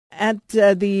at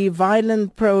the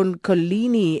violent-prone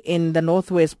Colini in the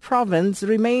Northwest Province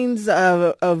remains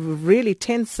a really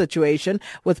tense situation,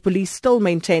 with police still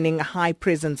maintaining a high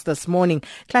presence this morning.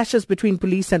 Clashes between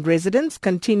police and residents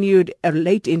continued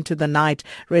late into the night.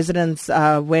 Residents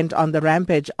went on the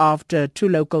rampage after two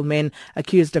local men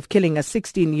accused of killing a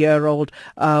 16-year-old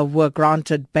were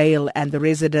granted bail, and the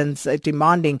residents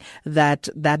demanding that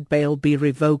bail be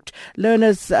revoked.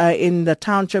 Learners in the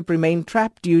township remain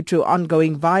trapped due to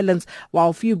ongoing violence,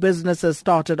 while few businesses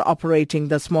started operating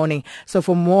this morning. So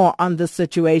for more on this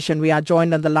situation, we are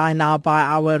joined on the line now by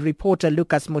our reporter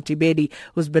Lucas Motibedi,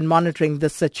 who's been monitoring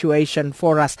this situation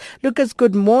for us. Lucas,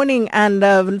 good morning, and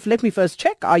let me first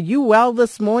check. Are you well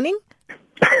this morning?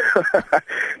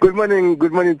 Good morning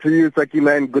to you,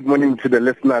 Sakina, and good morning to the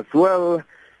listeners. Well,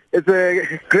 it's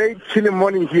a great chilly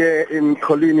morning here in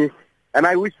Colini, and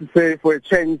I wish to say, for a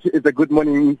change, it's a good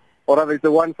morning, or rather it's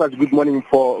a one such good morning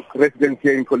for residents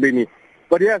here in Colini.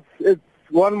 But yes, it's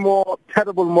one more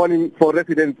terrible morning for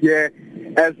residents here.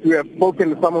 As we have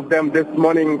spoken to some of them this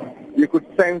morning, you could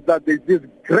sense that there's this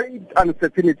great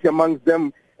uncertainty amongst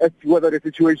them as to whether the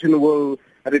situation will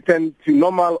return to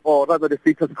normal or rather the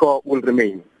status quo will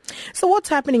remain. So what's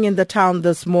happening in the town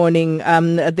this morning?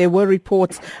 There were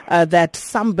reports that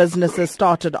some businesses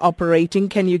started operating.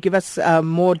 Can you give us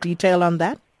more detail on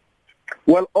that?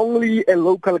 Well, only a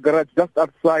local garage just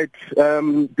outside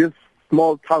this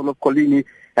small town of Colini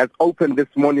has opened this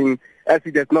morning, as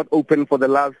it has not opened for the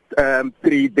last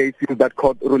 3 days since that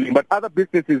court ruling. But other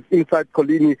businesses inside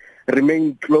Colini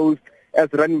remain closed, as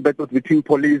running battles between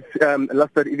police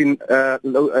lasted even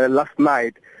last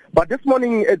night. But this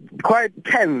morning it's quite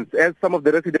tense, as some of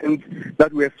the residents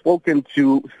that we have spoken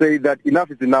to say that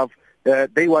enough is enough.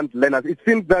 They want learners. It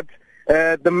seems that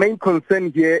the main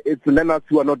concern here is learners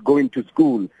who are not going to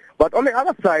school. But on the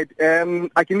other side,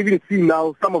 I can even see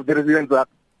now some of the residents are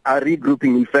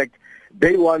regrouping. In fact,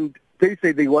 they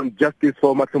say they want justice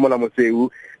for Masemola Mosheu.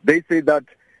 They say that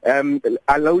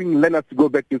allowing learners to go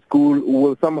back to school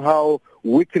will somehow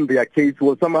weaken their case,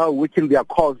 will somehow weaken their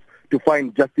cause to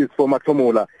find justice for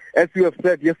Masemola. As you have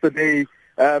said yesterday,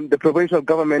 the provincial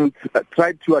government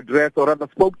tried to address, or rather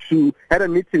had a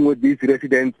meeting with these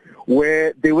residents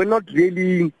where they were not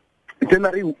really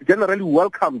generally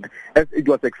welcomed as it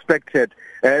was expected.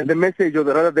 The message, or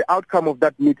rather the outcome of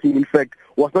that meeting, in fact,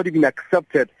 was not even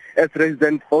accepted, as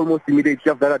residents almost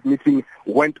immediately after that meeting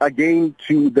went again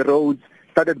to the roads,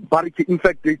 started barricading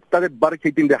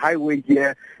the highway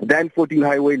here, the N14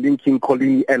 highway linking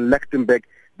Colini and Lichtenburg.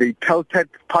 They pelted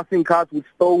passing cars with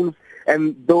stones,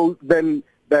 and then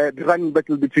the running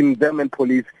battle between them and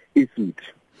police ensued.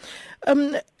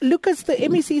 Lucas, the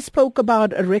MEC spoke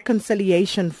about a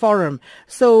reconciliation forum.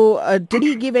 So did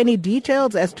he give any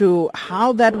details as to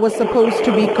how that was supposed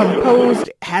to be composed?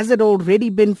 Has it already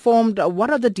been formed? What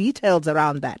are the details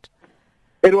around that?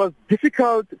 It was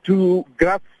difficult to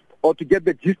grasp or to get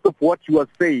the gist of what he was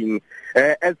saying,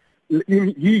 as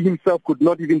he himself could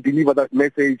not even deliver that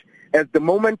message. At the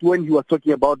moment when he was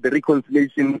talking about the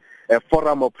reconciliation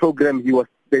forum or program,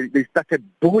 they started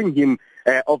booing him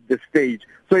off the stage.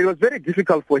 So it was very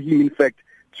difficult for him, in fact,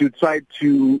 to try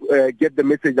to get the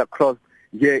message across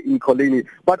here in Colini.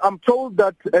 But I'm told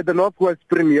that the Northwest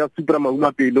Premier, Supra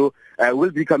Mahuma Pelo,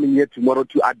 will be coming here tomorrow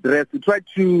to try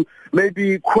to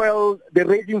maybe quell the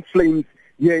raging flames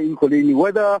here in Colini.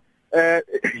 Whether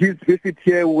his visit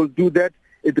here will do that,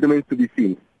 it remains to be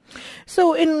seen.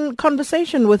 So in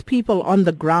conversation with people on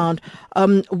the ground,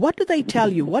 what do they tell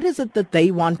you? What is it that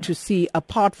they want to see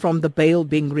apart from the bail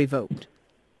being revoked?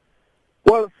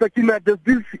 Well, Sakina, there's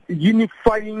this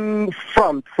unifying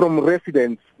front from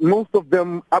residents. Most of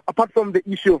them, apart from the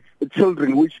issue of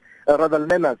children, which rather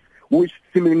learners, which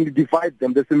seemingly divide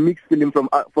them. There's a mixed feeling from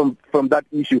that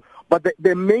issue. But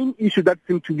the main issue that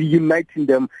seems to be uniting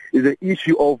them is the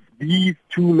issue of these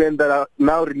two men that are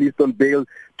now released on bail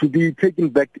to be taken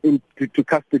back into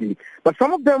custody. But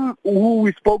some of them who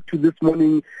we spoke to this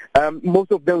morning,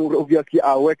 most of them obviously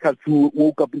are workers who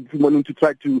woke up this morning to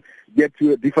try to get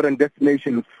to a different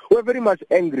destination. We're very much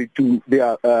angry to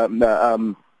their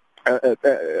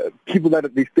people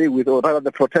that they stay with, or rather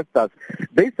the protesters.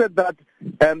 They said that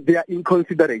they are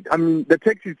inconsiderate. I mean, the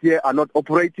taxis here are not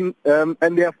operating, and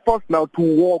they are forced now to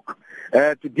walk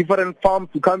to different farms,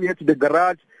 to come here to the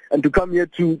garage, and to come here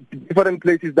to different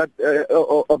places that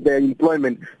of their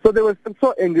employment. So they were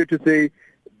so angry to say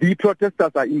the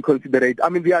protesters are inconsiderate. I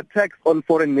mean, the attacks on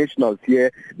foreign nationals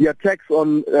here, the attacks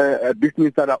on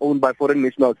businesses that are owned by foreign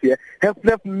nationals here have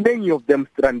left many of them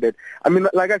stranded. I mean,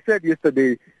 like I said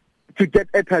yesterday, to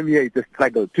get airtime here is a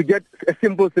struggle. To get a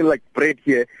simple thing like bread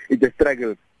here is a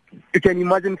struggle. you can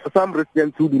imagine for some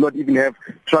residents who do not even have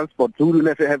transport, who do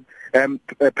not have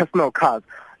personal cars,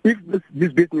 if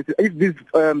these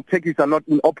taxis are not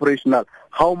operational,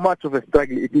 how much of a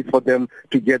struggle it is for them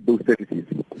to get those services.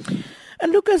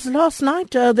 And Lucas, last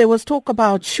night there was talk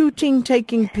about shooting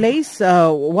taking place.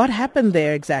 What happened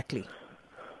there exactly?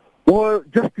 Well,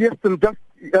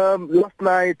 last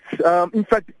night, in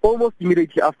fact, almost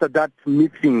immediately after that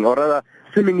meeting, or rather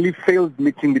seemingly failed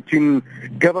meeting between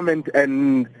government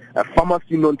and farmers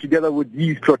union together with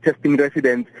these protesting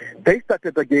residents, they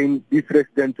started again, these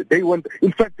residents, they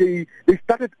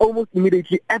started almost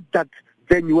immediately at that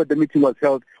venue where the meeting was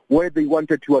held, where they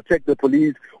wanted to attack the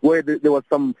police, where there was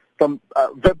some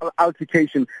verbal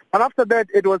altercation. And after that,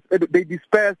 they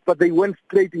dispersed, but they went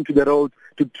straight into the road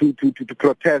to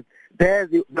protest. There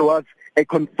was a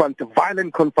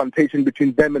violent confrontation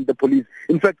between them and the police.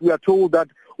 In fact, we are told that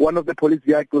one of the police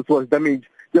vehicles was damaged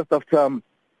just after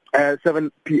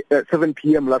 7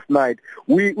 p.m. last night.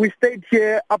 We stayed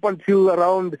here up until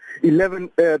around 11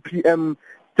 p.m.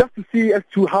 just to see as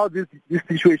to how this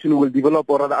situation will develop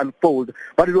or rather unfold.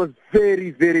 But it was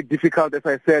very, very difficult, as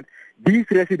I said. These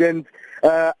residents,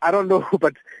 I don't know,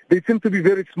 but they seem to be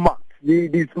very smart.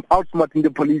 These outsmarting the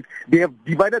police. They have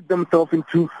divided themselves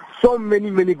into so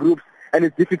many groups, and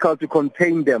it's difficult to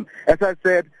contain them. As I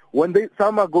said,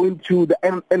 some are going to the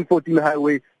N14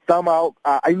 highway, some are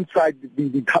inside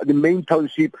the main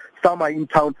township, some are in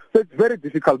town. So it's very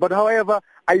difficult. But however,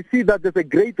 I see that there's a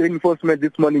great reinforcement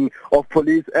this morning of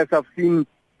police, as I've seen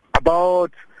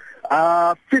about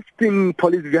 15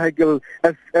 police vehicles.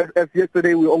 As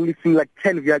yesterday, we only seen like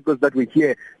 10 vehicles that were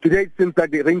here. Today, it seems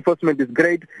like the reinforcement is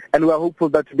great, and we are hopeful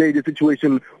that today the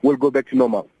situation will go back to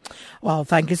normal. Well,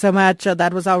 thank you so much.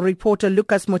 That was our reporter,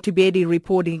 Lucas Motibedi,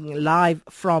 reporting live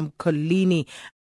from Colini.